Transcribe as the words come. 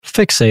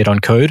Fixate on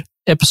Code,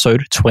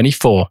 episode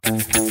 24.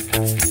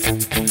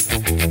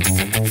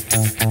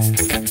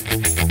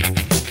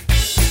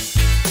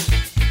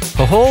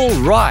 All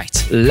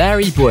right,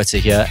 Larry Buerta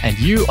here, and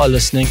you are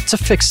listening to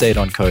Fixate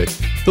on Code,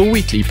 the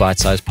weekly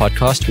bite-sized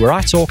podcast where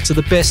I talk to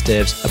the best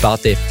devs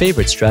about their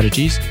favorite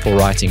strategies for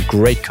writing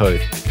great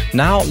code.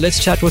 Now,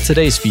 let's chat with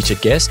today's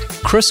featured guest,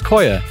 Chris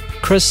Coyier.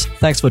 Chris,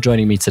 thanks for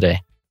joining me today.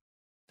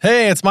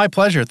 Hey, it's my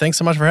pleasure. Thanks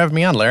so much for having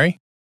me on, Larry.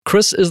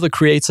 Chris is the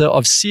creator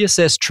of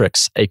CSS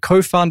Tricks, a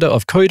co-founder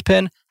of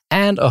CodePen,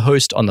 and a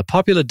host on the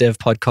popular dev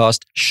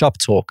podcast Shop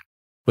Talk.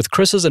 With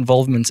Chris's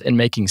involvement in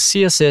making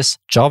CSS,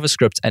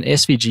 JavaScript, and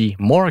SVG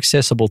more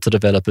accessible to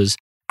developers,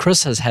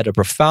 Chris has had a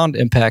profound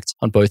impact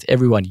on both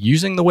everyone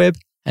using the web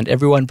and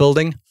everyone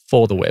building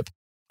for the web.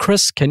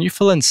 Chris, can you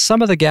fill in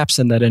some of the gaps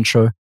in that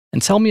intro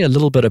and tell me a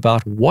little bit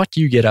about what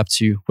you get up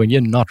to when you're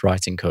not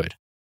writing code?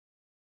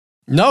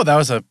 No, that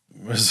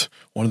was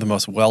one of the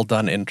most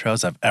well-done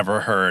intros I've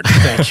ever heard.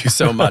 Thank you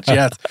so much.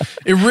 Yes,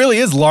 it really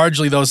is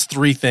largely those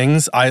three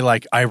things.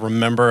 I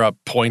remember a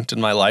point in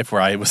my life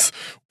where I was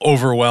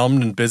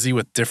overwhelmed and busy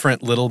with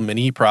different little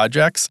mini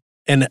projects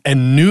and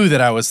knew that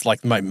I was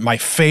like my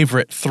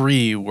favorite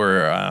three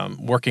were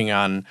working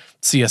on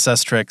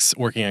CSS Tricks,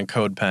 working on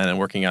CodePen, and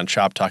working on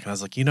Shop Talk. And I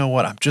was like, you know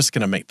what? I'm just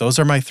going to make, those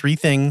are my three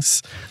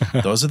things.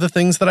 Those are the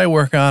things that I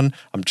work on.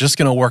 I'm just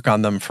going to work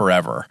on them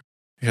forever.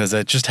 Because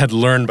I just had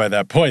learned by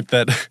that point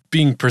that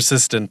being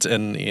persistent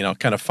and,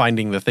 kind of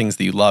finding the things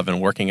that you love and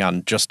working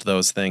on just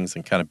those things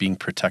and kind of being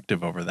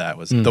protective over that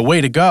was the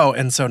way to go.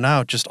 And so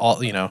now just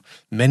all,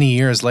 many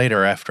years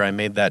later after I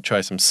made that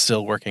choice, I'm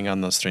still working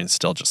on those things,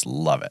 still just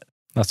love it.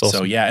 That's awesome.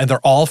 So yeah, and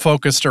they're all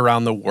focused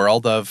around the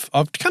world of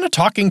kind of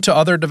talking to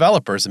other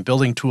developers and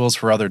building tools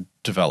for other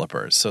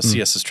developers. So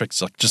CSS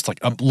Tricks is just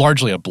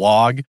largely a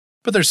blog.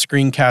 But there's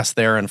screencasts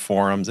there and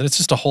forums, and it's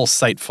just a whole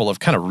site full of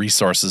kind of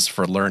resources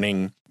for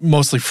learning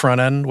mostly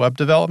front-end web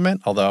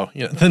development, although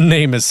the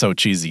name is so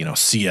cheesy,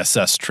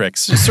 CSS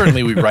Tricks.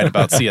 Certainly we write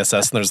about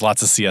CSS, and there's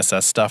lots of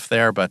CSS stuff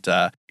there, but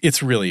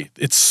it's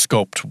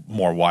scoped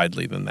more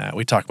widely than that.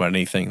 We talk about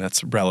anything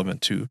that's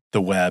relevant to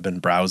the web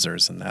and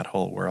browsers and that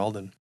whole world,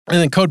 and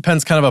then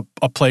CodePen's kind of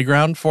a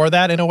playground for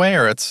that in a way,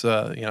 or it's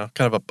kind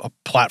of a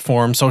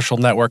platform, social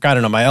network. I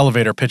don't know. My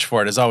elevator pitch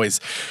for it is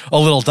always a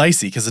little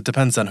dicey because it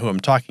depends on who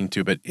I'm talking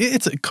to. But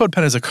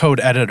CodePen is a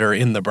code editor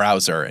in the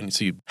browser, and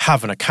so you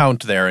have an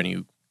account there, and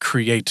you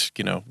create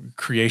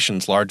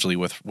creations largely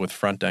with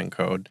front end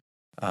code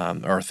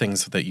or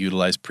things that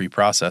utilize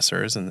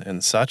preprocessors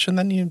and such, and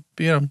then you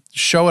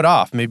show it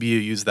off. Maybe you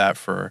use that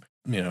for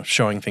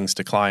showing things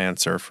to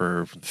clients or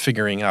for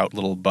figuring out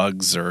little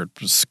bugs or,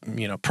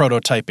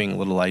 prototyping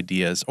little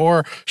ideas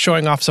or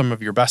showing off some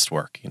of your best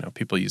work.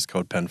 People use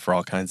CodePen for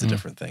all kinds of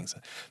different things.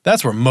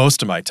 That's where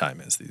most of my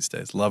time is these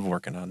days. Love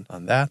working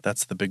on that.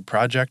 That's the big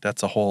project.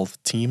 That's a whole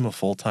team of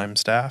full-time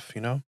staff,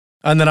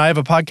 And then I have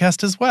a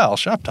podcast as well,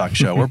 Shop Talk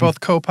Show. We're both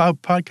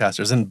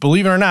co-podcasters. And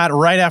believe it or not,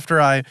 right after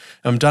I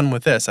am done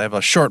with this, I have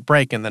a short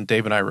break, and then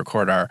Dave and I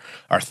record our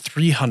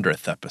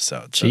 300th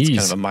episode. So it's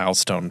kind of a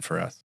milestone for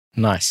us.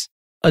 Nice.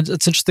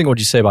 It's interesting what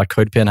you say about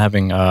CodePen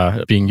having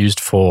being used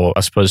for, I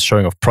suppose,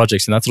 showing off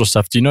projects and that sort of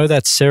stuff. Do you know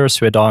that Sarah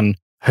Swedon,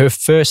 her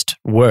first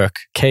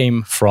work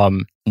came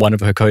from one of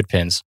her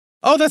CodePens?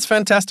 Oh, that's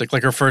fantastic.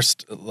 Like her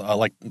first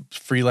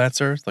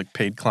freelancer, like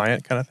paid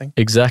client kind of thing?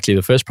 Exactly.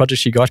 The first project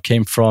she got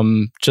came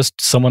from just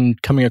someone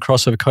coming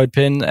across her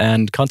CodePen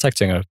and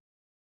contacting her.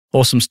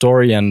 Awesome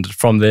story. And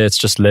from there, it's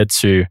just led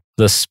to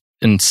this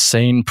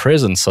insane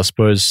presence. I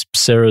suppose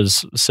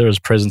Sarah's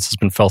presence has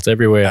been felt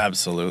everywhere.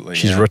 Absolutely.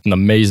 She's written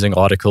amazing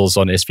articles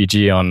on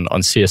SVG, on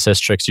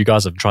CSS Tricks. You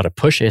guys have tried to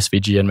push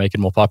SVG and make it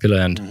more popular,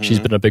 and she's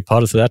been a big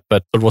part of that.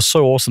 But it was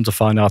so awesome to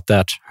find out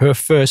that her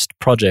first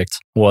project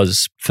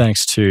was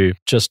thanks to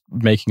just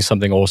making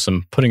something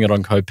awesome, putting it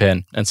on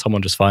CodePen, and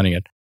someone just finding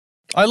it.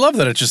 I love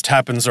that it just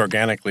happens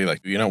organically.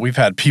 Like, we've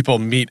had people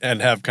meet and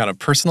have kind of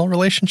personal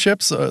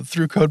relationships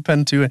through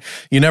CodePen too.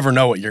 You never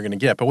know what you're going to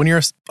get. But when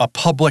you're a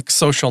public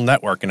social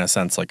network, in a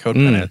sense, like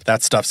CodePen,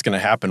 that stuff's going to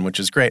happen, which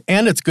is great.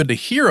 And it's good to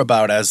hear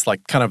about as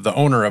like kind of the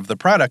owner of the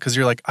product, because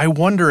you're like, I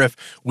wonder if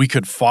we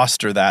could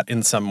foster that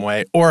in some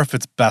way, or if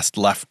it's best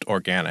left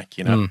organic.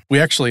 We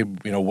actually,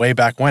 way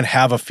back when,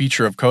 have a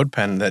feature of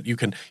CodePen that you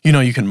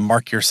can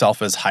mark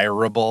yourself as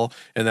hireable,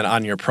 and then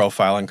on your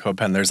profile in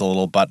CodePen, there's a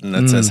little button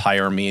that says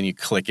hire me, and you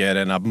click it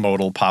and a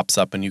modal pops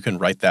up and you can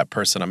write that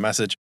person a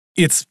message.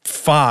 It's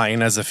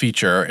fine as a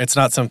feature. It's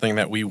not something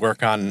that we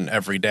work on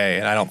every day,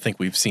 and I don't think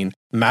we've seen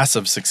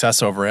massive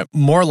success over it.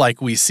 More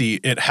like we see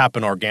it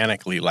happen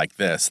organically like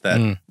this,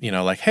 that,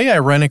 like, hey, I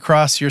ran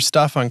across your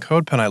stuff on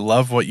CodePen. I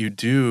love what you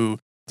do.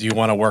 Do you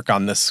want to work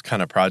on this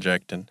kind of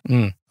project? And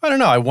I don't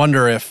know. I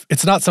wonder if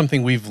it's not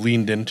something we've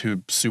leaned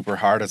into super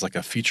hard as like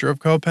a feature of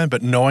CodePen,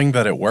 but knowing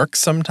that it works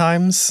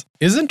sometimes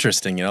is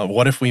interesting.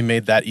 What if we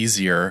made that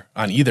easier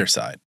on either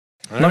side?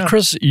 Now,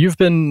 Chris, you've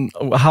been,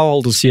 how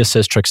old is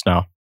CSS Tricks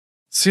now?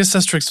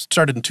 CSS Tricks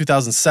started in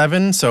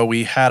 2007, so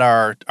we had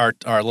our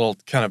little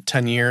kind of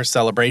 10-year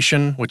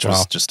celebration, which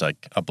was just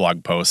like a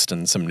blog post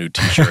and some new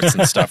t-shirts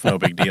and stuff, no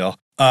big deal.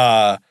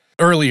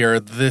 earlier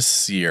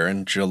this year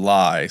in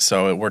July.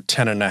 So we're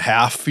 10 and a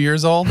half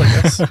years old,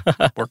 I guess.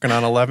 Working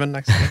on 11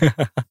 next year.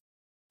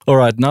 All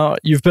right. Now,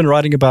 you've been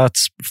writing about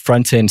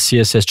front-end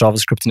CSS,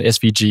 JavaScript, and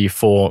SVG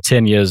for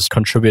 10 years,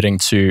 contributing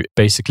to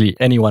basically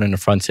anyone in a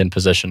front-end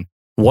position.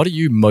 What are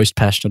you most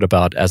passionate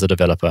about as a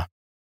developer?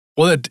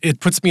 Well, it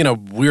puts me in a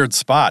weird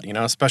spot,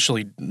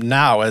 especially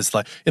now as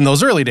like in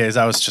those early days,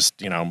 I was just,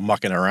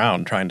 mucking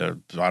around trying to,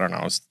 I don't know,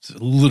 I was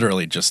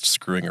literally just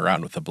screwing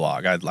around with the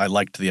blog. I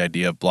liked the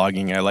idea of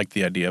blogging. I liked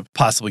the idea of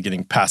possibly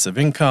getting passive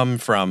income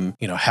from,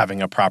 having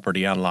a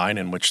property online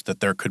in which that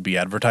there could be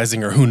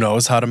advertising or who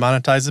knows how to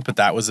monetize it. But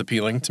that was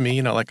appealing to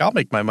me, like I'll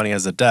make my money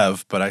as a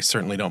dev, but I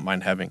certainly don't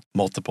mind having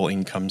multiple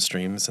income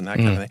streams and that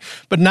kind of thing.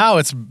 But now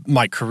it's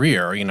my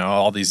career,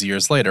 all these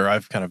years later,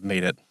 I've kind of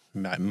made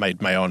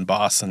my own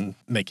boss and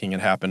making it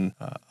happen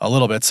a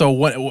little bit.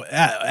 So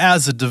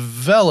as a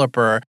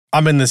developer,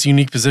 I'm in this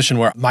unique position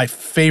where my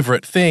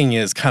favorite thing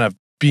is kind of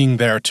being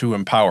there to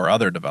empower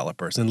other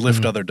developers and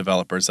lift other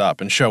developers up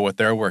and show what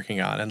they're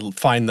working on and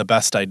find the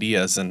best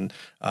ideas and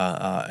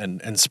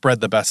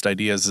spread the best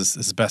ideas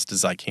as best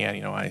as I can,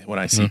 when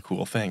I see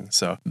cool things.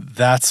 So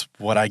that's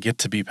what I get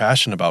to be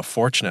passionate about.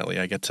 Fortunately,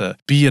 I get to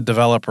be a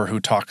developer who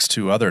talks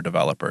to other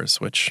developers,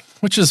 which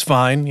is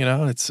fine.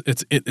 It's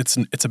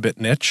a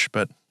bit niche,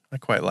 but I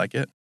quite like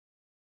it.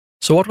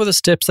 So what were the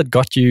steps that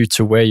got you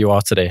to where you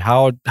are today?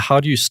 How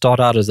do you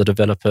start out as a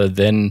developer,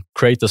 then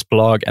create this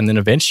blog, and then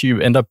eventually you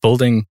end up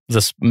building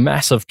this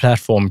massive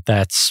platform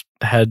that's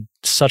had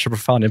such a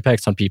profound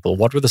impact on people?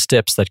 What were the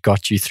steps that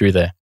got you through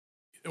there?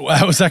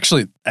 Well, I was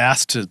actually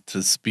asked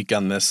to speak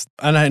on this,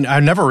 and I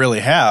never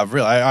really have.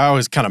 Really, I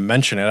always kind of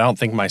mention it. I don't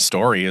think my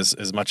story is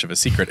as much of a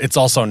secret. It's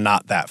also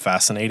not that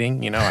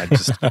fascinating.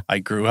 I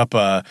grew up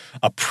a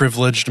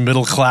privileged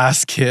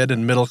middle-class kid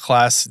in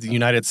middle-class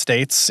United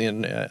States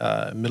in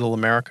middle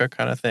America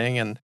kind of thing,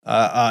 and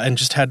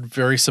just had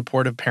very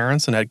supportive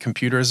parents and had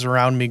computers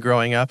around me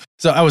growing up.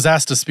 So I was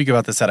asked to speak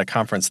about this at a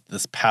conference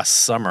this past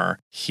summer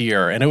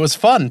here, and it was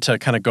fun to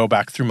kind of go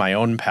back through my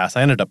own past.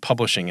 I ended up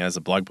publishing as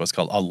a blog post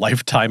called A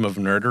Lifetime of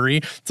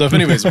Nerdery. So if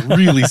anybody's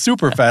really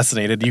super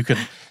fascinated, you could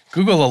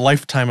Google A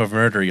Lifetime of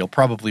Nerdery. You'll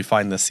probably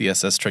find the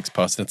CSS Tricks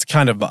post. And it's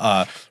kind of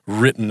a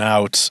written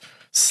out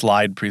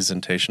slide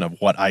presentation of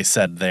what I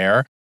said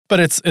there. But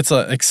it's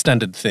an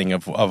extended thing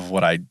of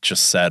what I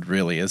just said,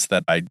 really, is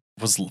that I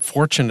was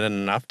fortunate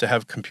enough to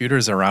have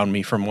computers around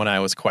me from when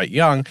I was quite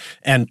young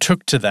and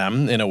took to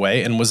them in a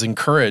way and was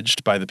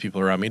encouraged by the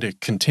people around me to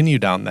continue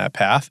down that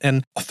path.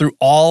 And through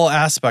all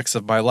aspects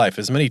of my life,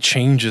 as many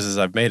changes as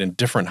I've made and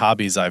different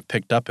hobbies I've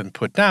picked up and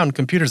put down,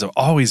 computers have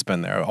always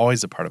been there,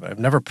 always a part of it. I've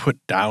never put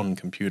down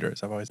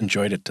computers. I've always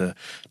enjoyed it to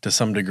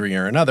some degree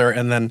or another.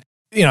 And then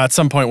at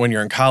some point when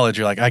you're in college,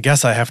 you're like, I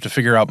guess I have to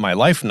figure out my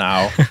life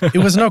now. It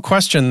was no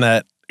question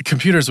that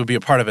computers would be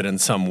a part of it in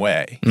some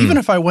way. Even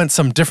if I went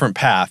some different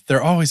path,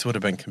 there always would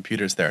have been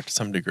computers there to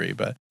some degree.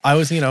 But I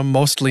was,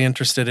 mostly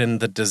interested in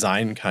the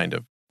design kind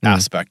of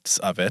aspects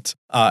of it.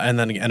 And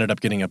then ended up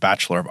getting a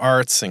Bachelor of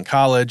Arts in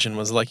college and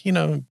was like,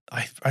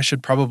 I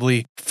should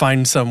probably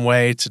find some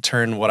way to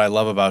turn what I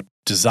love about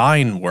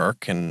design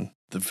work and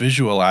the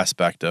visual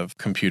aspect of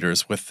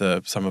computers with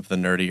some of the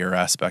nerdier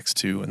aspects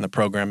too, and the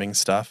programming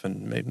stuff.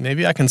 And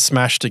maybe I can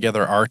smash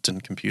together art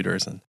and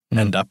computers and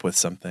end up with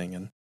something.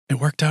 And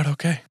it worked out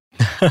okay.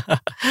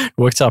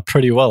 Worked out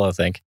pretty well, I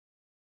think.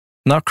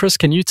 Now, Chris,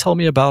 can you tell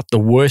me about the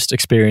worst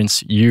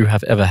experience you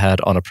have ever had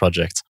on a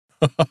project?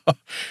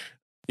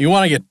 You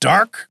want to get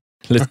dark?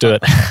 Let's do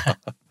it.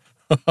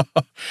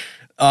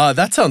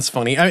 That sounds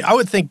funny. I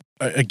would think,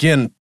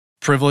 again,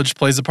 privilege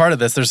plays a part of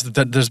this.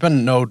 There's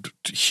been no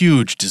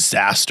huge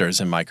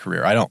disasters in my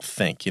career. I don't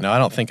think. I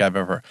don't think I've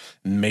ever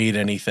made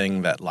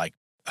anything that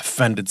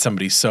offended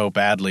somebody so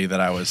badly that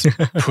I was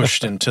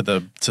pushed into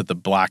the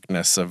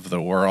blackness of the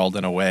world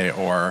in a way,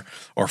 or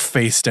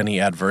faced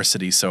any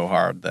adversity so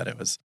hard that it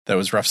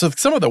was rough. So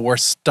some of the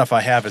worst stuff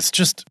I have is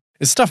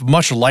stuff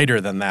much lighter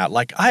than that.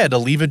 Like I had to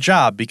leave a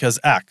job because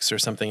X or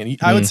something, and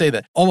I would say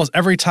that almost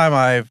every time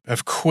I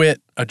have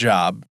quit a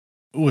job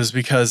was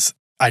because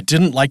I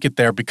didn't like it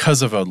there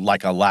because of a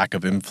lack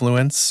of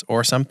influence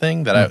or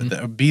something that I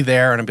would be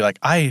there and I'd be like,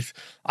 I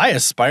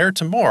aspire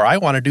to more. I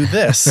want to do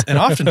this. And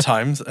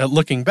oftentimes,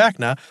 looking back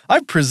now,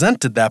 I've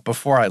presented that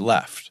before I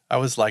left. I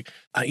was like,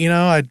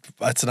 I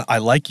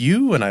like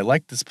you and I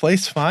like this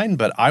place fine,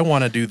 but I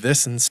want to do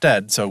this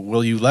instead. So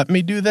will you let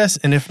me do this?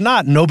 And if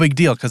not, no big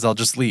deal because I'll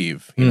just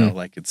leave.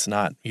 It's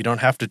not, you don't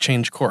have to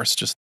change course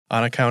just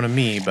on account of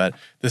me, but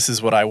this is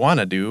what I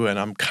want to do and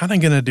I'm kind of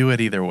going to do it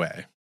either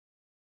way.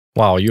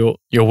 Wow, your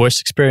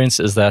worst experience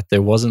is that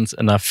there wasn't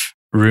enough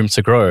room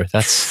to grow.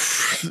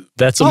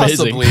 That's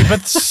amazing. Possibly,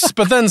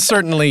 but then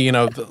certainly,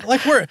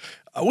 I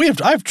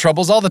have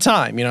troubles all the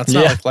time. It's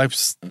not like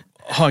life's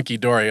hunky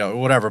dory or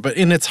whatever. But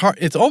it's hard.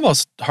 It's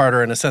almost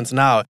harder in a sense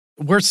now.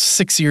 We're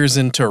 6 years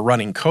into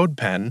running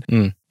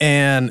CodePen,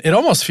 and it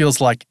almost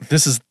feels like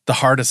this is the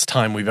hardest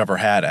time we've ever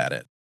had at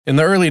it. In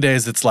the early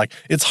days, it's like,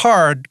 it's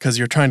hard because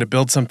you're trying to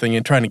build something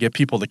and trying to get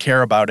people to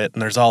care about it,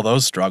 and there's all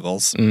those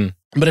struggles.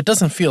 But it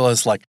doesn't feel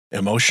as like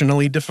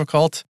emotionally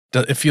difficult.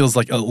 It feels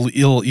like a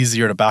little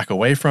easier to back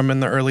away from in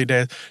the early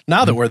days.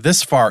 Now that we're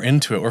this far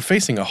into it, we're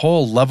facing a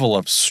whole level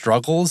of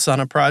struggles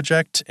on a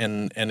project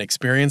and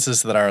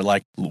experiences that are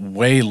like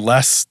way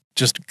less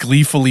just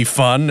gleefully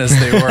fun as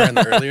they were in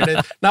the earlier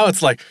days. Now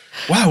it's like,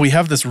 wow, we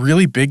have this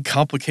really big,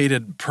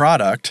 complicated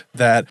product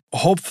that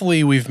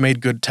hopefully we've made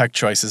good tech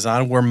choices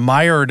on. We're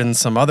mired in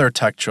some other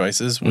tech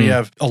choices. We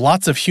have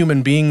lots of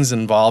human beings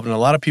involved and a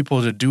lot of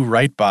people to do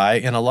right by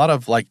and a lot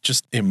of like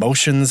just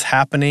emotions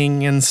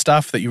happening and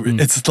stuff that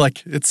it's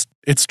like,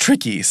 it's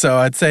tricky. So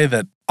I'd say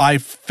that I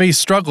face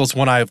struggles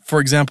when for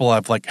example,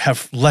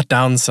 have let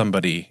down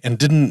somebody and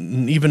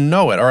didn't even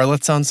know it, or I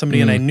let down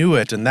somebody and I knew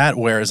it and that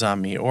wears on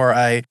me, or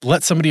I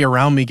let somebody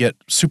around me get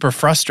super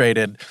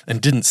frustrated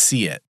and didn't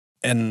see it.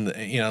 And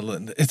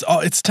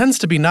it tends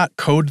to be not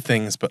code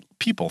things, but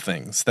people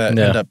things that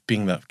end up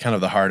being the kind of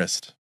the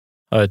hardest.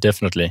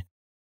 Definitely.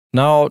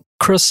 Now,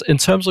 Chris, in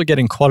terms of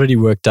getting quality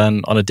work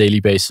done on a daily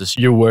basis,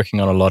 you're working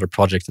on a lot of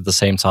projects at the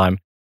same time.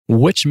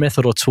 Which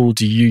method or tool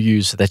do you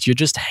use that you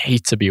just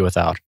hate to be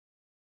without?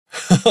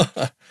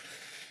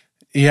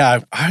 Yeah,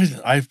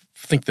 I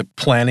think the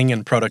planning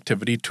and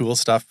productivity tool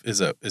stuff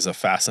is a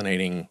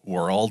fascinating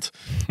world,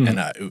 and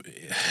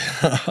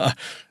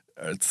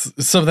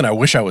it's something I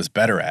wish I was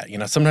better at.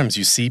 Sometimes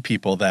you see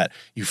people that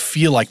you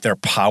feel like their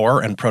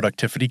power and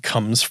productivity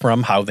comes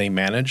from how they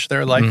manage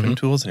their life and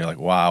tools, and you're like,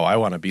 wow, I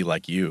want to be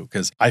like you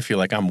because I feel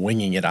like I'm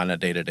winging it on a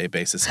day-to-day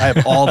basis. I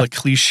have all the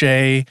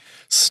cliche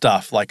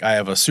stuff. Like I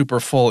have a super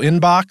full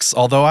inbox,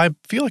 although I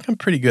feel like I'm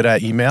pretty good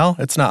at email.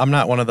 I'm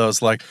not one of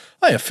those like,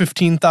 I have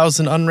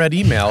 15,000 unread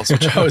emails,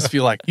 which I always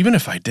feel like, even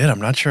if I did,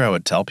 I'm not sure I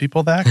would tell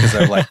people that because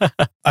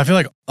I feel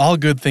like all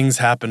good things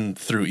happen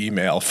through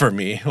email for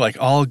me. Like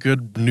all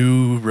good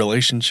new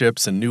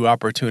relationships and new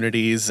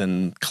opportunities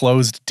and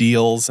closed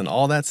deals and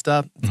all that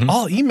stuff. It's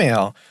all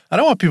email. I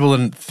don't want people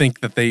to think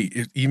that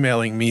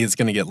emailing me is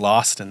going to get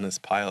lost in this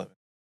pile of it.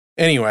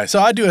 Anyway, so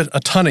I do a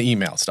ton of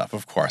email stuff,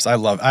 of course. I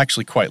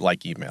actually quite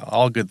like email.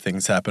 All good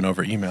things happen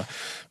over email.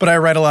 But I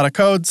write a lot of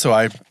code, so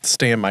I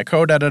stay in my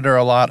code editor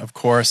a lot, of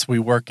course. We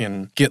work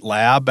in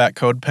GitLab at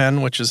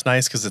CodePen, which is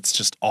nice because it's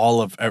just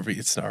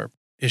it's our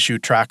issue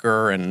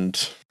tracker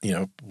and,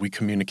 we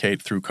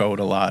communicate through code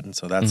a lot. And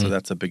so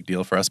that's a big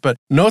deal for us. But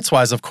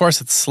notes-wise, of course,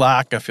 it's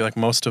Slack. I feel like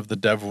most of the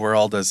dev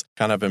world has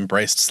kind of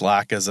embraced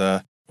Slack as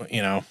I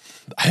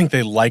think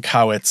they like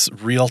how it's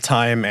real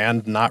time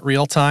and not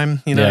real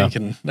time. I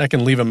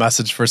can leave a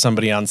message for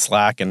somebody on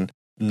Slack and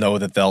know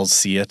that they'll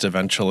see it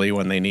eventually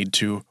when they need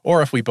to.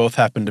 Or if we both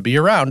happen to be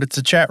around, it's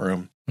a chat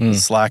room.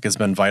 Slack has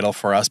been vital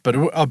for us. But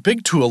a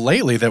big tool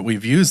lately that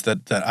we've used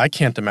that I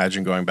can't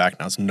imagine going back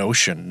now is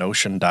Notion,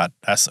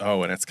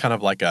 Notion.so. And it's kind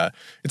of like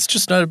it's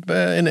just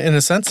in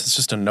a sense, it's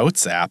just a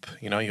notes app.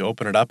 You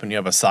open it up and you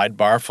have a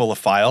sidebar full of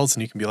files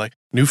and you can be like,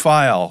 new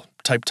file.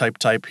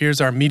 Type. Here's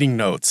our meeting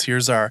notes.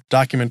 Here's our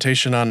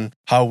documentation on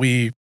how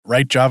we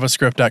write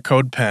JavaScript at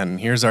CodePen.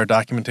 Here's our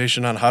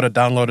documentation on how to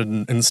download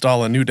and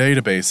install a new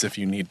database if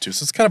you need to.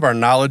 So it's kind of our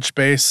knowledge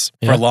base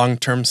for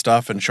long-term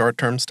stuff and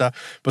short-term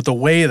stuff. But the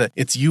way that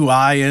its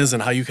UI is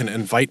and how you can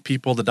invite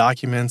people to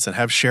documents and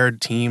have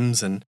shared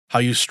teams and how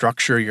you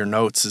structure your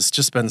notes has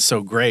just been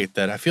so great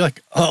that I feel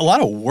like a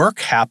lot of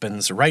work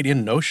happens right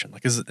in Notion.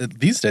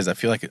 These days, I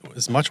feel like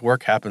as much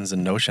work happens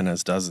in Notion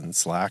as does in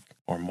Slack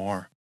or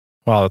more.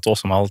 Wow, that's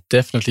awesome. I'll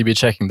definitely be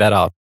checking that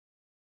out.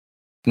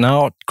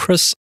 Now,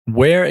 Chris,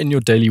 where in your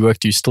daily work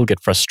do you still get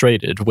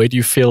frustrated? Where do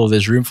you feel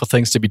there's room for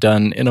things to be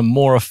done in a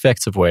more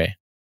effective way?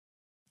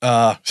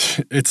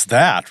 It's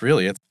that,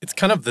 really. It's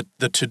kind of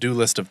the to-do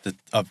list of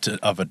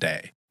a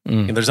day.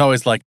 And there's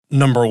always like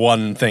number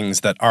one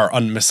things that are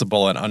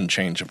unmissable and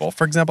unchangeable.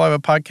 For example, I have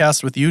a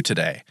podcast with you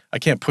today. I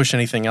can't push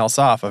anything else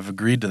off. I've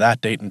agreed to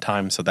that date and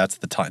time, so that's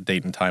the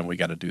date and time we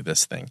got to do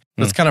this thing.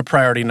 That's kind of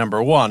priority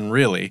number one,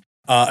 really.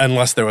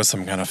 Unless there was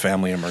some kind of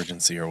family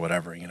emergency or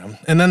whatever,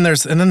 And then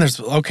there's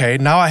okay,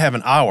 now I have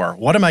an hour.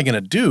 What am I going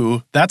to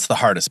do? That's the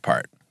hardest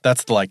part.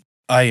 That's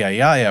I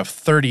have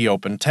 30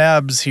 open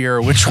tabs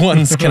here. Which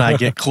ones can I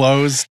get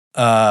closed?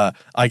 I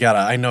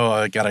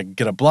gotta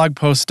get a blog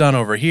post done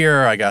over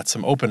here. I got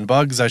some open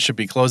bugs I should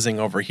be closing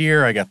over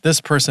here. I got this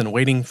person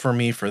waiting for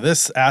me for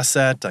this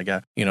asset. I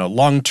got,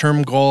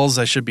 long-term goals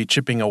I should be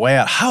chipping away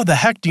at. How the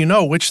heck do you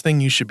know which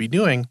thing you should be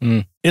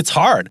doing? It's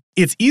hard.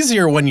 It's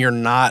easier when you're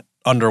not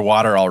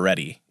underwater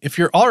already. If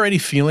you're already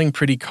feeling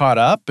pretty caught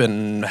up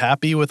and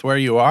happy with where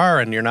you are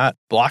and you're not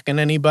blocking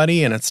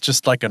anybody and it's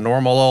just like a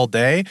normal old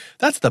day,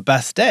 that's the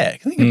best day.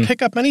 You can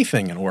pick up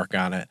anything and work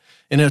on it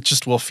and it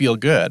just will feel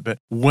good. But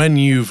when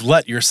you've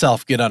let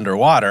yourself get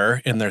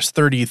underwater and there's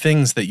 30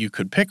 things that you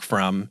could pick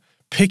from,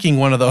 picking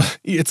one of those,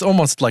 it's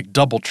almost like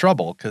double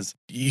trouble because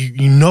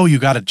you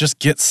got to just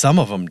get some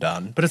of them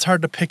done, but it's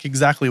hard to pick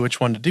exactly which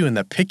one to do. And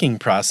that picking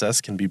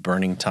process can be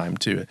burning time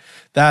too.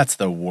 That's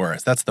the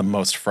worst. That's the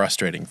most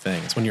frustrating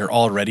thing. It's when you're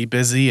already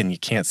busy and you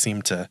can't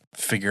seem to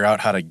figure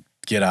out how to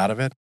get out of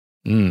it.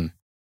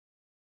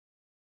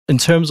 In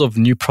terms of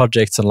new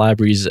projects and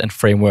libraries and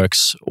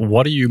frameworks,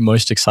 what are you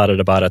most excited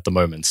about at the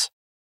moment?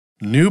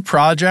 New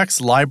projects,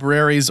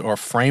 libraries, or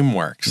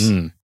frameworks?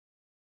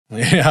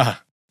 Yeah,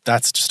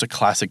 that's just a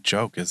classic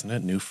joke, isn't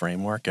it? New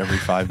framework every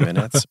 5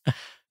 minutes.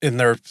 And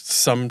they're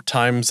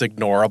sometimes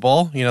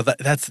ignorable. You know,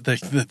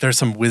 there's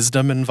some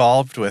wisdom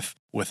involved with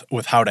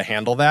how to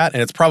handle that.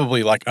 And it's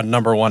probably like a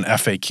number one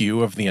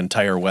FAQ of the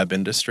entire web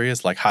industry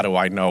is like, how do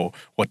I know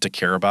what to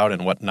care about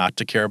and what not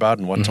to care about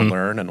and what to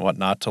learn and what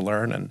not to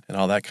learn and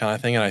all that kind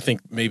of thing. And I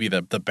think maybe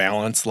the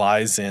balance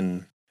lies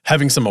in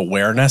having some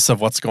awareness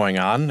of what's going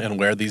on and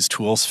where these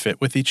tools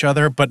fit with each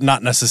other, but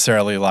not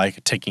necessarily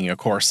like taking a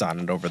course on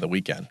it over the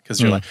weekend.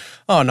 Because you're like,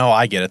 oh, no,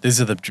 I get it.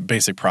 These are the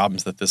basic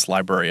problems that this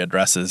library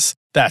addresses.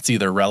 That's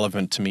either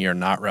relevant to me or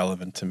not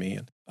relevant to me.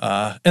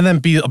 And then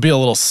be a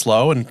little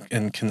slow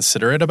and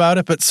considerate about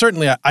it. But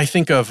certainly I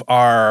think of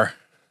our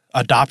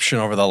adoption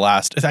over the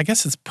last, I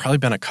guess it's probably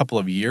been a couple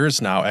of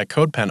years now at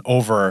CodePen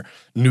over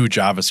new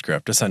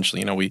JavaScript. Essentially,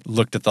 you know, we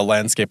looked at the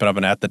landscape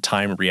and at the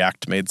time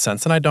React made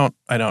sense. And I don't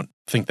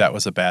think that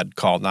was a bad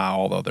call now,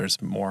 although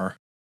there's more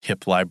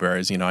hip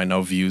libraries. You know, I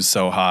know Vue's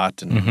so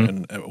hot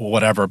and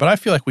whatever, but I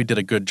feel like we did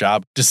a good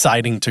job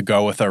deciding to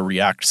go with a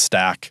React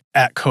stack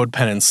at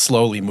CodePen and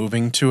slowly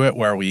moving to it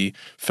where we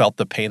felt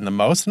the pain the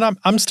most. And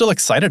I'm still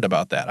excited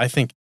about that. I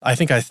think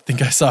I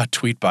saw a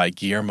tweet by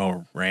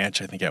Guillermo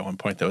Ranch, I think at one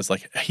point that was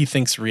like, he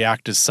thinks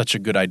React is such a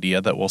good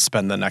idea that we'll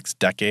spend the next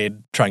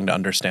decade trying to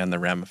understand the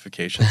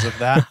ramifications of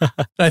that.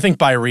 And I think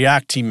by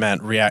React, he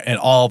meant React and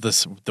all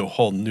this, the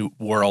whole new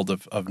world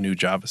of new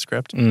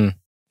JavaScript.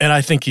 And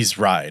I think he's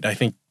right. I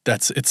think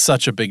it's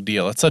such a big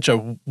deal. It's such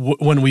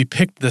when we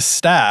picked this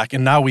stack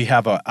and now we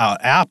have a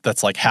app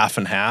that's like half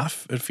and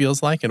half, it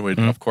feels like, and we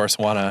of course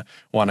want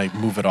to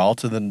move it all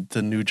to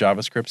the new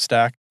JavaScript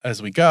stack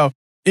as we go.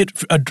 It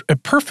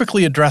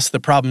perfectly addressed the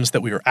problems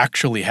that we were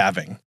actually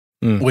having,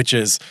 which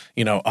is,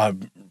 you know, a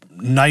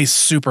nice,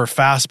 super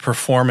fast,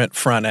 performant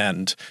front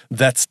end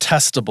that's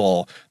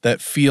testable,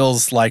 that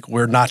feels like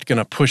we're not going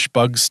to push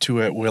bugs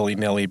to it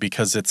willy-nilly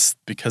because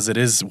it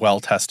is well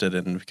tested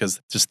and because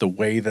just the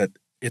way that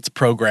it's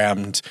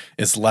programmed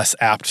is less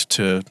apt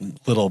to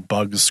little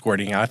bugs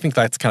squirting out. I think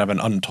that's kind of an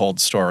untold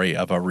story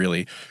of a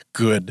really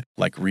good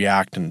like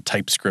React and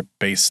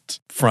TypeScript-based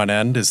front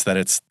end is that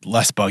it's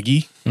less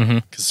buggy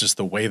because just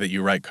the way that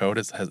you write code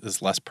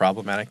is less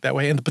problematic that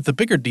way. But the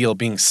bigger deal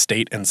being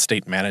state and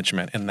state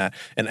management, in that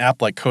an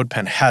app like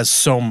CodePen has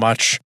so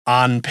much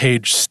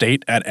on-page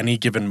state at any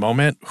given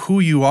moment, who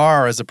you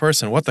are as a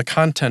person, what the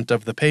content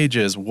of the page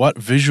is, what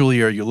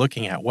visually are you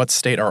looking at, what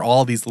state are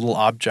all these little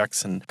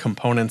objects and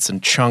components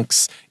and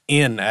chunks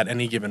in at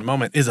any given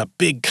moment is a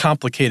big,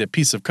 complicated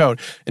piece of code.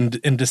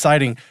 And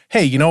deciding,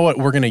 hey, you know what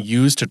we're going to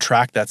use to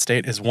track that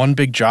state is one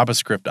big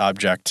JavaScript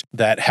object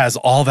that has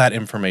all that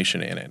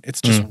information in it. It's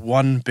just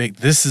one big,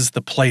 this is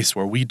the place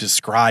where we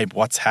describe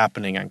what's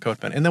happening on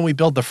CodePen. And then we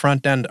build the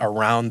front end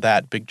around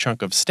that big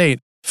chunk of state.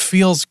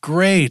 Feels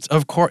great.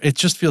 Of course, it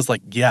just feels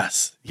like,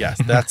 yes,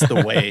 that's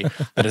the way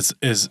that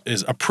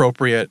is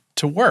appropriate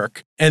to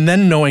work. And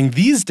then knowing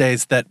these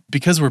days that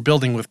because we're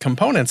building with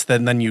components,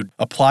 then you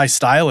apply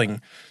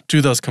styling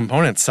to those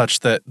components such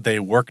that they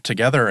work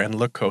together and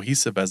look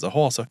cohesive as a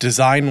whole. So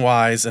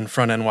design-wise and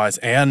front-end-wise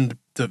and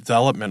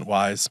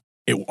development-wise,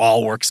 it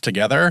all works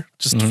together.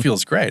 Just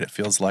feels great. It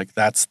feels like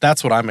that's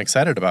what I'm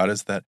excited about,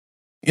 is that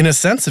in a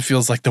sense, it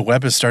feels like the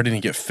web is starting to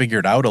get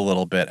figured out a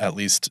little bit, at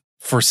least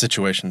for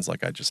situations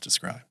like I just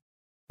described.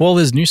 Well,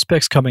 there's new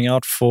specs coming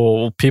out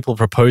for people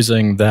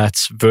proposing that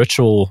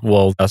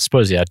I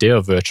suppose the idea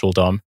of virtual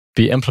DOM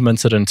be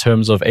implemented in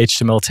terms of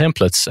HTML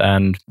templates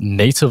and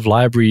native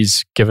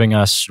libraries giving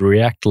us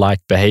React-like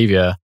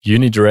behavior,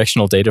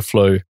 unidirectional data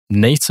flow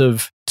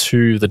native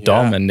to the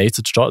DOM and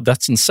native to DOM.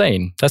 That's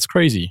insane. That's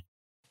crazy.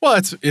 Well,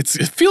 it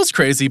feels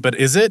crazy, but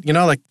is it? You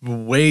know, like the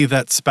way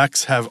that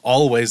specs have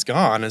always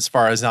gone, as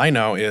far as I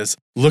know, is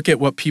look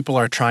at what people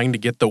are trying to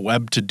get the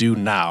web to do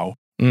now.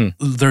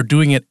 They're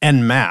doing it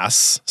en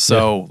masse.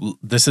 So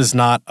this is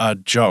not a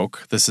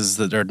joke.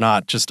 They're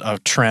not just a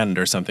trend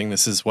or something.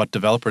 This is what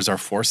developers are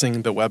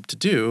forcing the web to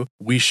do.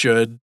 We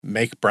should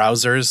make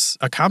browsers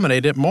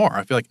accommodate it more.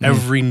 I feel like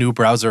every new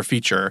browser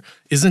feature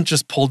isn't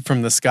just pulled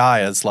from the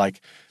sky as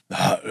like,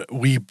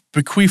 we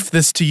bequeath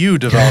this to you,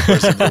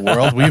 developers of the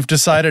world. We've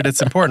decided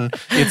it's important.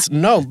 It's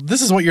no,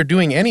 this is what you're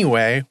doing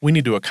anyway. We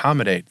need to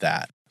accommodate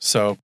that.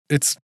 So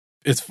it's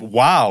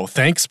wow.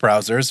 Thanks,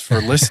 browsers,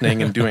 for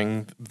listening and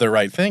doing the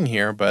right thing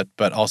here. But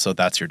also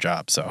that's your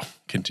job. So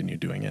continue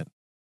doing it.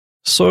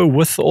 So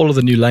with all of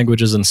the new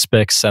languages and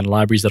specs and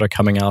libraries that are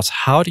coming out,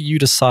 how do you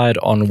decide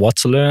on what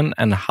to learn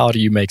and how do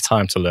you make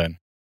time to learn?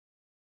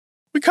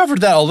 We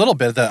covered that a little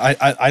bit. That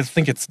I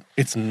think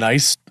it's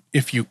nice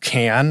if you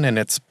can, and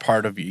it's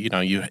part of, you know,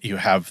 you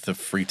have the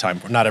free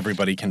time. Not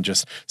everybody can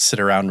just sit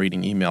around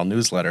reading email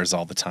newsletters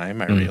all the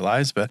time, I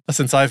realize. But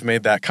since I've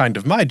made that kind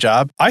of my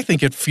job, I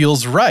think it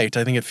feels right.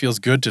 I think it feels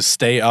good to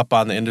stay up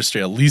on the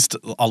industry at least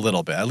a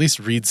little bit, at least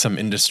read some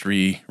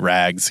industry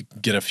rags,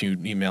 get a few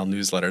email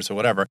newsletters or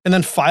whatever, and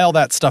then file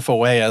that stuff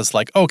away as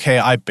like, okay,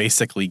 I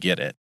basically get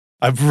it.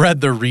 I've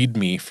read the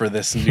README for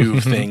this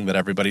new thing that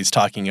everybody's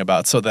talking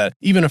about, so that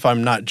even if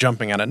I'm not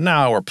jumping on it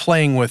now or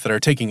playing with it or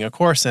taking a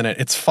course in it,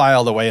 it's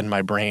filed away in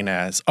my brain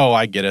as, oh,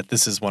 I get it.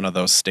 This is one of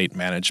those state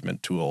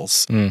management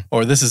tools.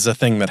 Or this is a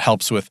thing that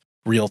helps with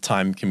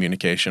real-time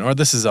communication, or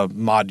this is a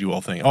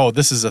module thing. Oh,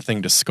 this is a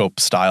thing to scope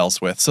styles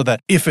with, so that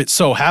if it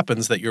so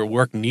happens that your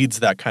work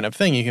needs that kind of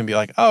thing, you can be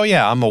like, oh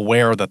yeah, I'm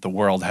aware that the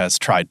world has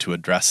tried to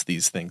address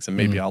these things, and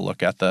maybe I'll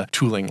look at the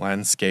tooling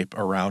landscape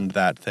around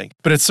that thing.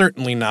 But it's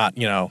certainly not,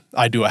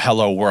 I do a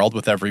hello world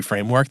with every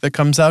framework that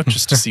comes out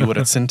just to see what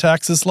its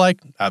syntax is like.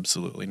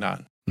 Absolutely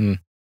not.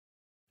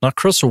 Now,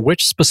 Chris,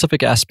 which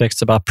specific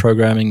aspects about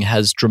programming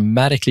has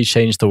dramatically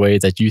changed the way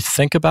that you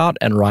think about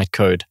and write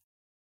code?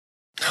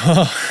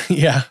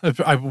 Yeah,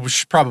 I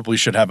probably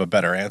should have a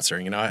better answer.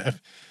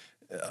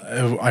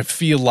 I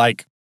feel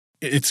like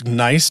it's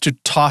nice to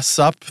toss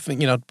up,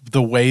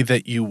 the way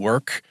that you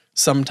work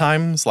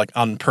sometimes, like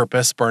on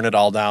purpose, burn it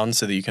all down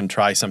so that you can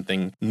try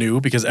something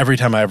new. Because every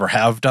time I ever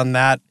have done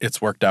that,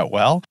 it's worked out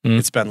well.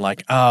 It's been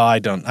like, oh, I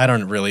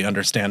don't really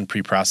understand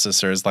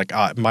preprocessors. Like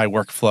my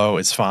workflow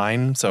is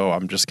fine, so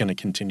I'm just going to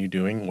continue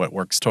doing what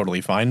works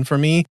totally fine for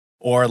me.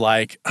 Or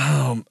like,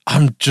 oh,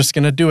 I'm just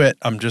going to do it.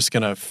 I'm just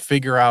going to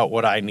figure out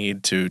what I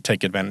need to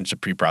take advantage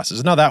of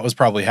preprocessors. Now, that was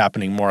probably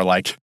happening more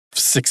like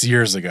 6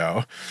 years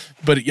ago.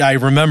 But I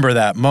remember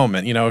that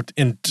moment.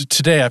 And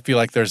today I feel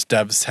like there's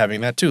devs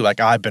having that too. Like,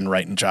 I've been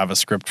writing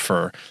JavaScript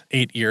for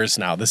 8 years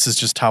now. This is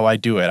just how I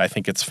do it. I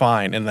think it's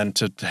fine. And then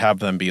to have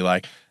them be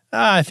like,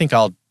 I think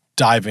I'll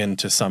dive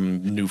into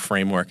some new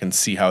framework and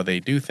see how they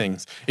do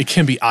things. It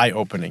can be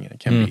eye-opening. It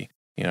can be,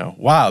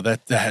 wow,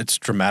 that's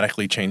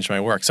dramatically changed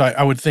my work. So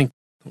I would think,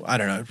 I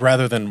don't know,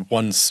 rather than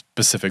one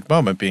specific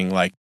moment being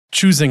like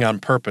choosing on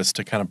purpose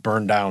to kind of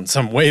burn down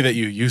some way that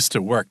you used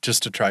to work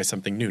just to try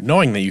something new,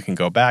 knowing that you can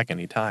go back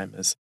anytime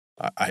is,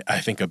 I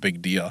think, a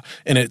big deal.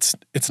 And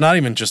it's not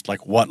even just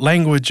like what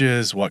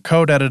languages, what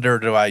code editor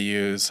do I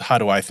use, how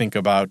do I think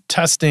about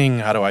testing,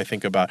 how do I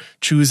think about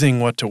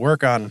choosing what to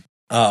work on,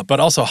 but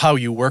also how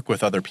you work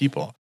with other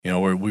people.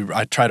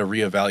 I try to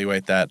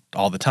reevaluate that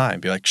all the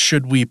time. Be like,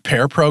 should we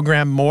pair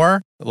program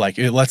more? Like,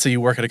 let's say you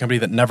work at a company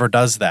that never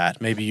does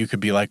that. Maybe you could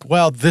be like,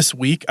 well, this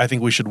week, I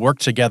think we should work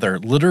together,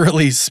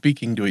 literally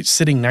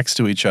sitting next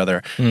to each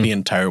other the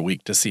entire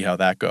week to see how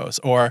that goes.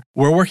 Or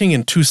we're working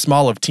in too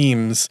small of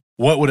teams.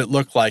 What would it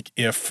look like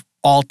if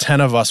all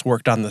 10 of us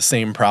worked on the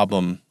same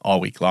problem all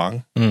week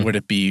long? Would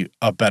it be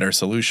a better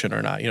solution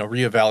or not?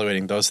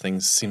 Reevaluating those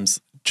things seems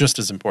just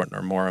as important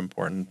or more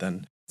important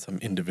than some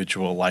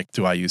individual, like,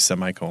 do I use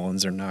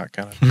semicolons or not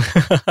kind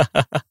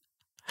of.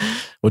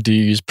 Or do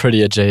you use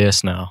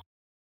Prettier.js now?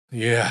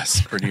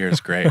 Yes, Prettier is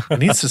great. It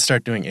needs to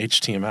start doing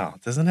HTML.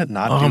 Doesn't it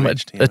not do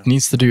HTML? It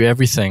needs to do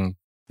everything.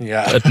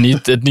 Yeah.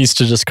 It needs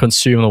to just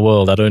consume the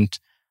world. I don't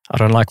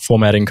like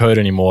formatting code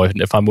anymore.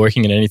 If I'm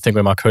working in anything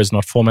where my code's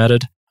not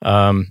formatted,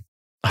 I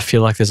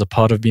feel like there's a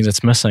part of me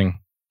that's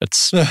missing.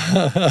 It's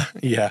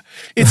yeah.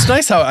 It's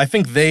nice how I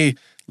think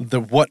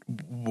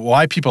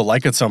why people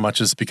like it so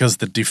much is because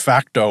the de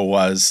facto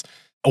was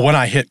when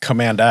I hit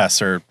Command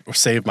S or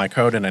save my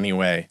code in any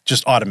way,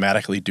 just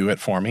automatically do it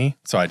for me.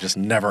 So I just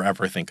never,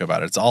 ever think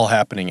about it. It's all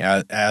happening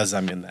as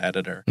I'm in the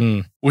editor,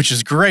 which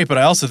is great. But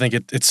I also think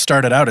it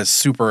started out as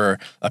super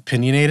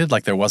opinionated,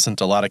 like there wasn't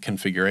a lot of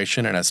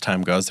configuration. And as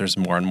time goes, there's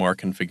more and more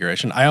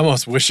configuration. I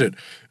almost wish it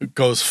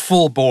goes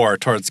full bore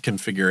towards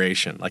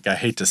configuration. Like, I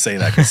hate to say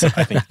that because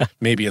I think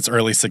maybe its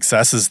early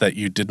success is that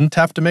you didn't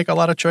have to make a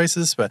lot of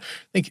choices. But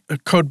I think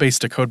code base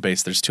to code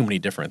base, there's too many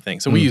different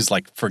things. So we use,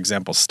 like, for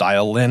example,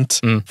 style lint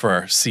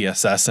for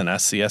CSS and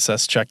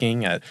SCSS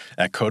checking at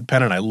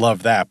CodePen. And I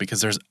love that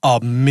because there's a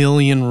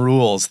million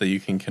rules that you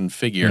can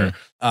configure.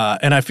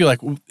 And I feel like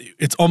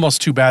it's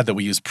almost too bad that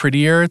we use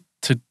Prettier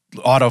to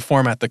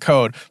auto-format the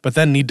code, but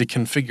then need to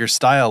configure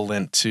style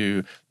lint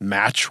to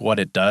match what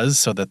it does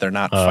so that they're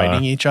not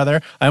fighting each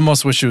other. I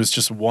almost wish it was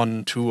just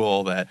one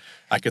tool that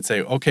I could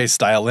say, okay,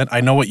 style lint,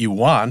 I know what you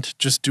want.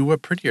 Just do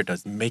what Prettier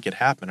does. Make it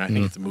happen. I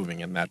think it's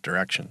moving in that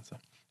direction. So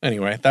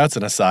anyway, that's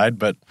an aside,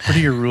 but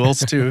Prettier rules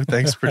too.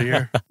 Thanks,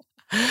 Prettier.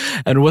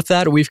 And with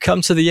that, we've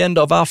come to the end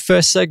of our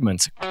first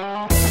segment.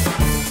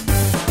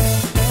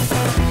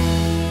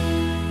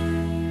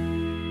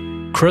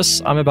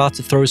 Chris, I'm about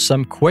to throw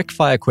some quick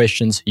fire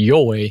questions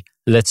your way.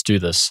 Let's do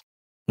this.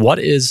 What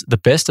is the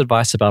best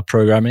advice about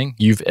programming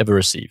you've ever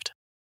received?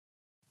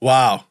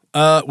 Wow.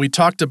 We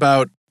talked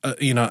about,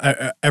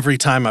 every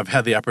time I've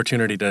had the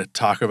opportunity to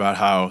talk about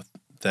how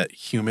that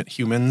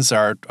humans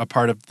are a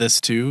part of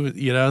this too,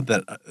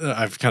 that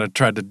I've kind of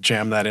tried to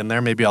jam that in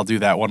there. Maybe I'll do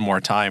that one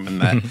more time.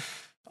 And that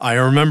I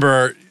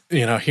remember,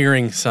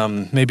 hearing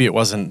some, maybe it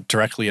wasn't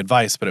directly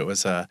advice, but it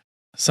was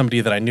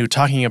somebody that I knew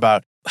talking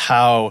about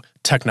how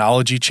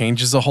technology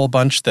changes a whole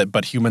bunch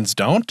but humans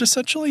don't,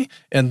 essentially,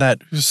 and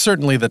that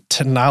certainly the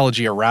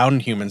technology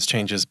around humans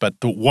changes, but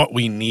what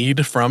we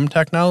need from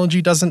technology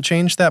doesn't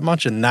change that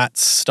much, and that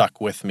stuck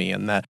with me.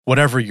 And that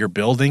whatever you're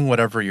building,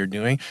 whatever you're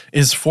doing,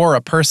 is for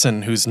a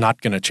person who's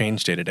not going to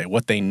change day to day.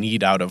 What they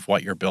need out of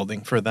what you're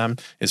building for them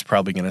is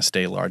probably going to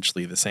stay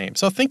largely the same.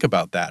 So think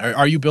about that.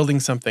 Are you building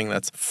something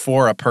that's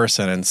for a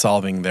person and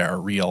solving their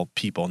real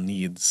people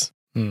needs?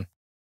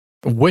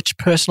 Which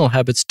personal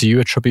habits do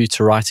you attribute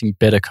to writing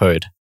better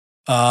code?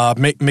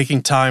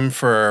 Making time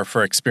for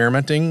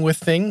experimenting with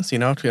things,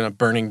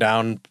 burning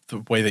down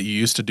the way that you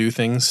used to do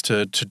things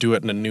to do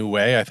it in a new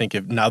way. I think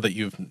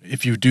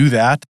if you do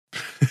that,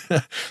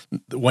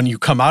 when you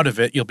come out of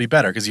it, you'll be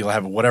better because you'll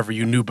have whatever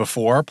you knew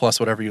before plus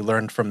whatever you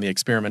learned from the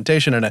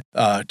experimentation. And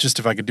just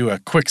if I could do a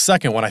quick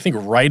second one, I think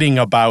writing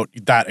about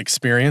that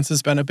experience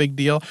has been a big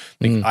deal. I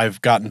think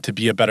I've gotten to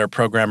be a better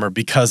programmer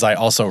because I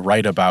also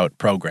write about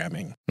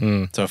programming.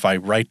 So if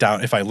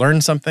I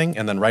learn something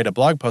and then write a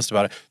blog post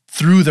about it,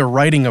 through the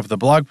writing of the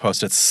blog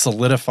post, it's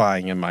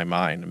solidifying in my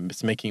mind. And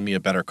it's making me a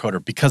better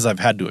coder because I've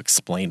had to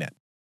explain it.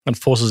 And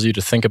forces you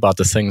to think about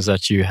the things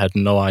that you had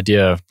no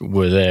idea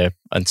were there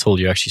until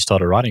you actually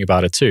started writing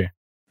about it too.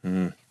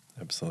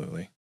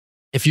 Absolutely.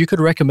 If you could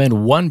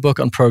recommend one book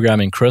on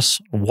programming, Chris,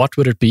 what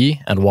would it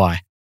be and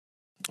why?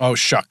 Oh,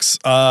 shucks.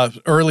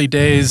 Early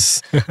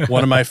days,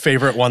 one of my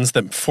favorite ones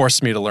that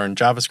forced me to learn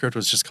JavaScript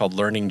was just called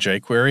Learning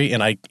jQuery.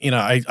 And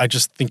I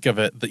just think of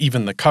it,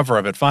 even the cover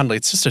of it fondly.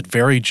 It's just a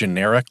very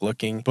generic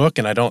looking book.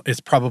 And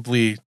it's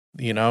probably,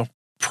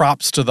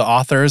 props to the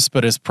authors,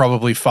 but it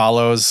probably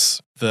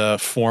follows the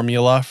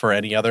formula for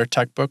any other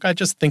tech book. I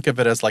just think of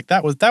it as like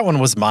that one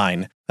was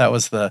mine. That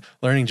was the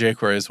Learning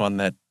jQuery is one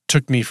that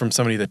took me from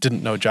somebody that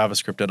didn't know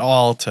JavaScript at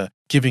all to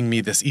giving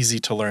me this easy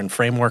to learn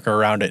framework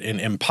around it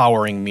and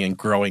empowering me and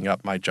growing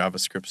up my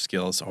JavaScript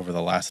skills over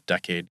the last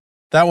decade.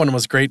 That one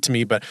was great to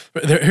me, but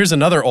here's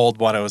another old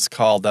one. It was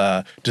called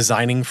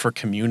Designing for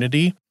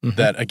Community.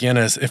 That, again,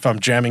 is if I'm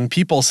jamming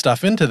people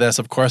stuff into this,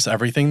 of course,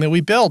 everything that we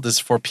build is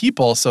for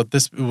people. So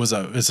this was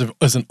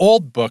an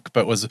old book,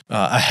 but was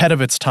ahead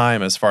of its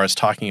time as far as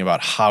talking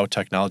about how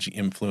technology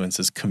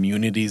influences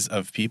communities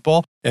of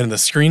people. And the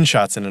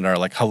screenshots in it are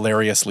like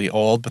hilariously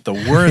old, but the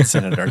words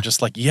in it are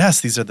just like,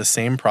 yes, these are the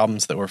same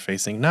problems that we're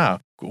facing now.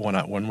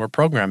 When we're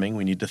programming,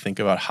 we need to think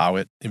about how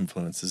it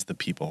influences the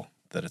people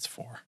that it's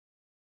for.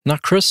 Now,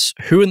 Chris,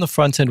 who in the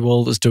front-end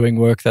world is doing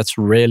work that's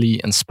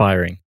really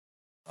inspiring?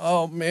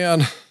 Oh,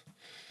 man.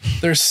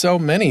 There's so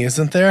many,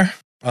 isn't there?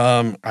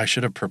 I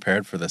should have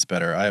prepared for this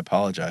better. I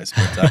apologize.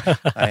 But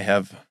I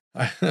have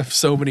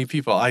so many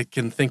people. I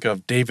can think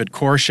of David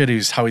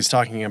Korshit, how he's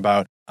talking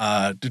about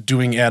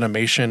doing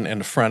animation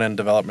and front-end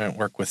development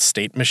work with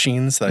state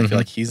machines. That I feel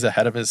like he's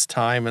ahead of his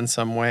time in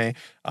some way.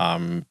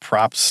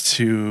 Props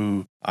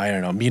to,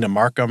 Mina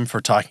Markham for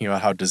talking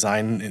about how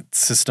design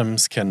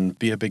systems can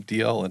be a big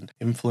deal and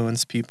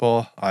influence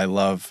people. I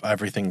love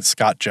everything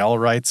Scott Gell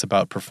writes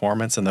about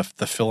performance and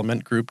the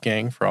Filament Group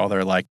gang for all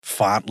their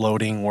font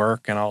loading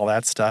work and all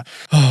that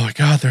stuff. Oh my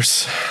God,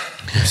 there's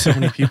so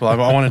many people. I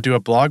want to do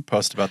a blog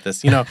post about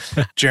this.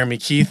 Jeremy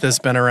Keith has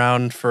been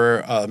around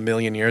for a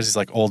million years. He's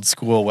like old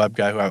school web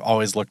guy who I've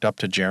always looked up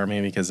to Jeremy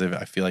because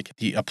I feel like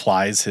he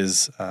applies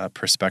his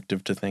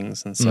perspective to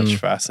things in such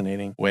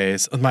fascinating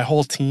ways. My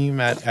whole team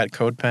at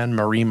CodePen,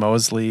 Marie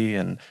Mosley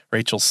and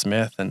Rachel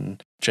Smith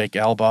and Jake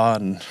Albaugh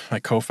and my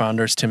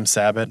co-founders Tim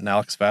Sabat and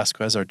Alex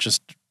Vasquez are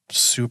just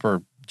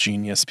super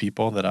genius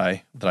people that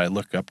I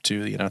look up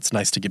to. It's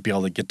nice to be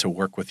able to get to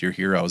work with your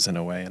heroes in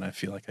a way, and I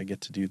feel like I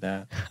get to do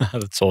that.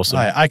 That's awesome.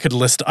 I could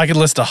list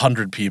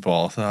 100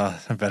 people. I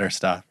better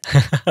stop.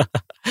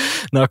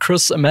 Now,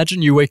 Chris,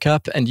 imagine you wake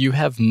up and you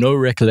have no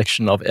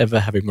recollection of ever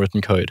having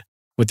written code.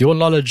 With your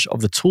knowledge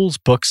of the tools,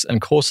 books,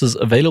 and courses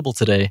available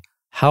today,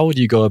 how would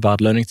you go about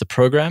learning to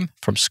program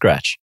from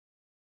scratch?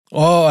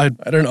 Oh, I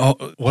don't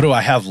know. What do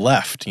I have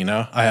left?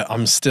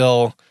 I'm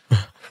still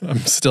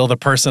the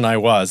person I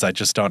was. I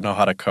just don't know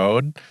how to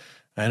code.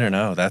 I don't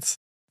know.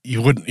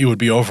 It would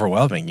be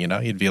overwhelming,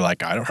 You'd be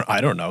like, I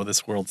don't know.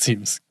 This world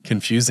seems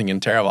confusing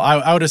and terrible.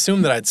 I would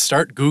assume that I'd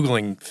start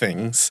Googling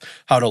things,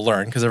 how to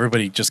learn, because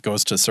everybody just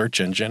goes to search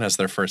engine as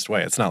their first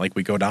way. It's not like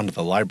we go down to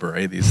the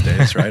library these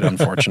days, right?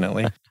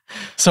 Unfortunately.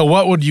 So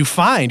what would you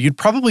find? You'd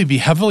probably be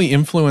heavily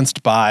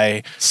influenced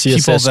by CSS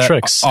people that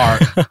tricks.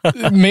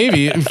 are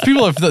maybe if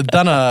people have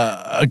done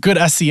a good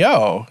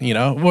SEO,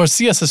 well,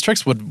 CSS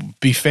tricks would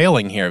be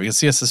failing here because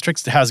CSS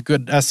tricks has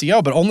good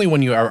SEO, but only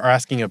when you are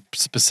asking a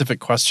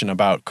specific question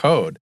about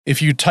code.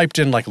 If you typed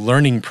in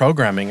learning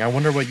programming, I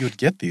wonder what you would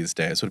get these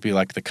days. Would it be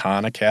like the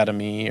Khan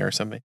Academy or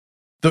something?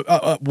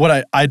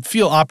 I'd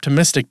feel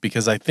optimistic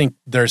because I think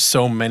there's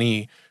so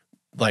many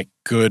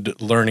good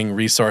learning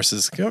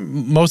resources,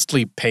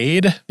 mostly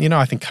paid.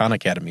 I think Khan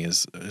Academy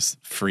is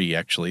free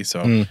actually,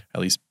 so at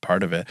least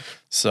part of it.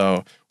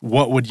 So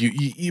what would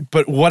you?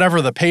 But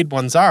whatever the paid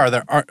ones are,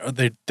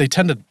 they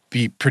tend to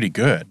be pretty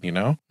good.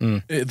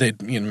 They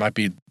might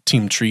be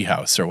Team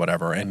Treehouse or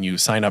whatever, and you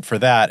sign up for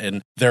that,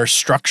 and they're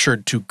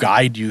structured to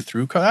guide you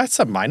through code. That's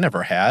something I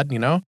never had,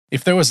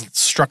 If there was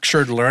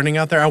structured learning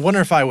out there, I wonder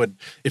if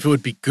it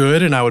would be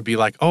good and I would be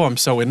like, oh, I'm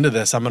so into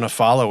this, I'm going to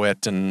follow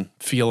it and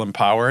feel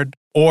empowered.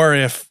 Or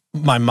if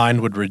my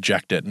mind would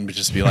reject it and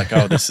just be like,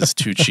 oh, this is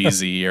too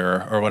cheesy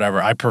or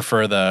whatever. I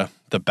prefer the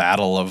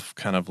battle of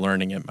kind of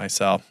learning it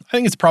myself. I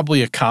think it's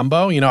probably a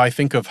combo. I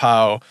think of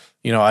how,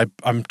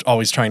 I'm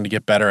always trying to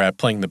get better at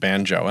playing the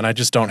banjo, and I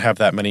just don't have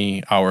that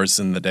many hours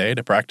in the day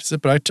to practice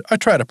it. But I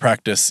try to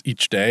practice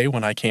each day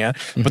when I can.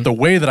 Mm-hmm. But the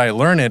way that I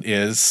learn it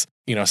is,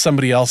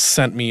 somebody else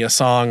sent me a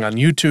song on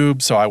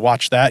YouTube, so I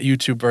watch that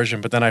YouTube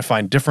version, but then I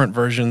find different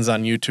versions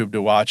on YouTube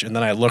to watch, and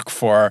then I look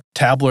for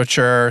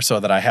tablature so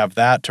that I have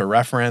that to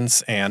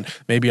reference, and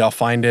maybe I'll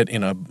find it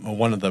in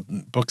one of the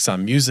books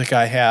on music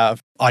I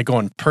have. I go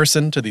in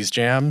person to these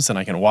jams, and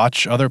I can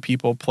watch other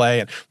people play,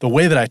 and the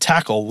way that I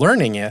tackle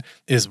learning it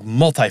is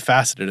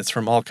multifaceted. It's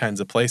from all kinds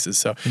of places.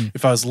 So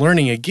if I was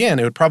learning again,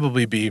 it would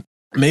probably be,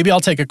 maybe I'll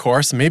take a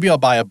course, maybe I'll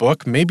buy a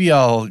book, maybe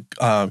I'll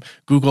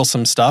Google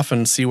some stuff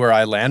and see where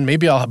I land.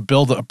 Maybe I'll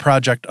build a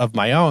project of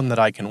my own that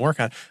I can work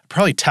on.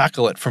 Probably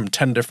tackle it from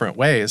 10 different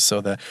ways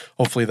so that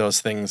hopefully those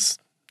things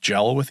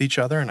gel with each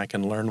other and I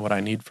can learn what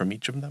I need from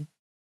each of them.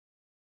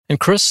 And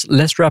Chris,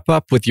 let's wrap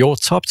up with your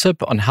top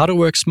tip on how to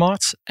work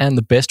smart and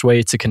the best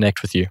way to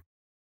connect with you.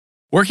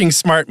 Working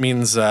smart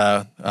means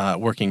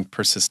working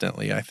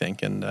persistently, I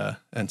think,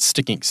 and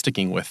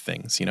sticking with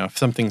things. If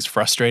something's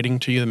frustrating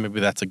to you, then maybe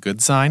that's a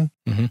good sign,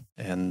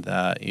 and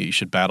you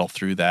should battle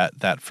through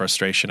that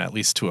frustration at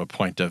least to a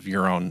point of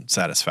your own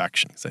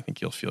satisfaction, because I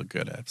think you'll feel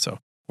good at it. So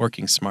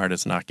working smart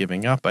is not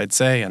giving up, I'd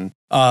say. And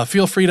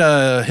feel free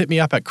to hit me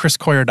up at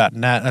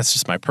chriscoyer.net. That's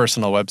just my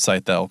personal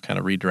website that'll kind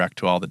of redirect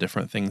to all the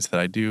different things that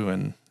I do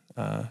and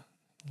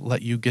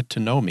let you get to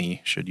know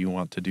me, should you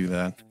want to do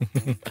that.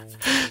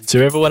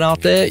 To everyone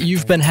out there,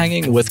 you've been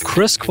hanging with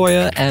Chris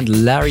Coyer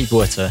and Larry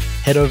Buerter.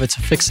 Head over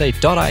to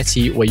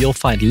fixate.it where you'll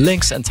find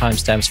links and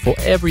timestamps for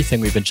everything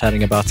we've been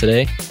chatting about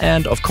today.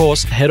 And of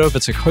course, head over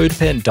to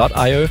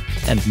codepen.io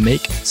and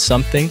make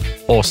something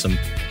awesome.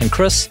 And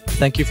Chris,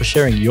 thank you for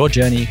sharing your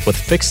journey with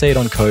Fixate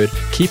on Code.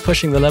 Keep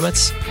pushing the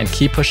limits and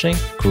keep pushing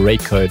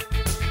great code.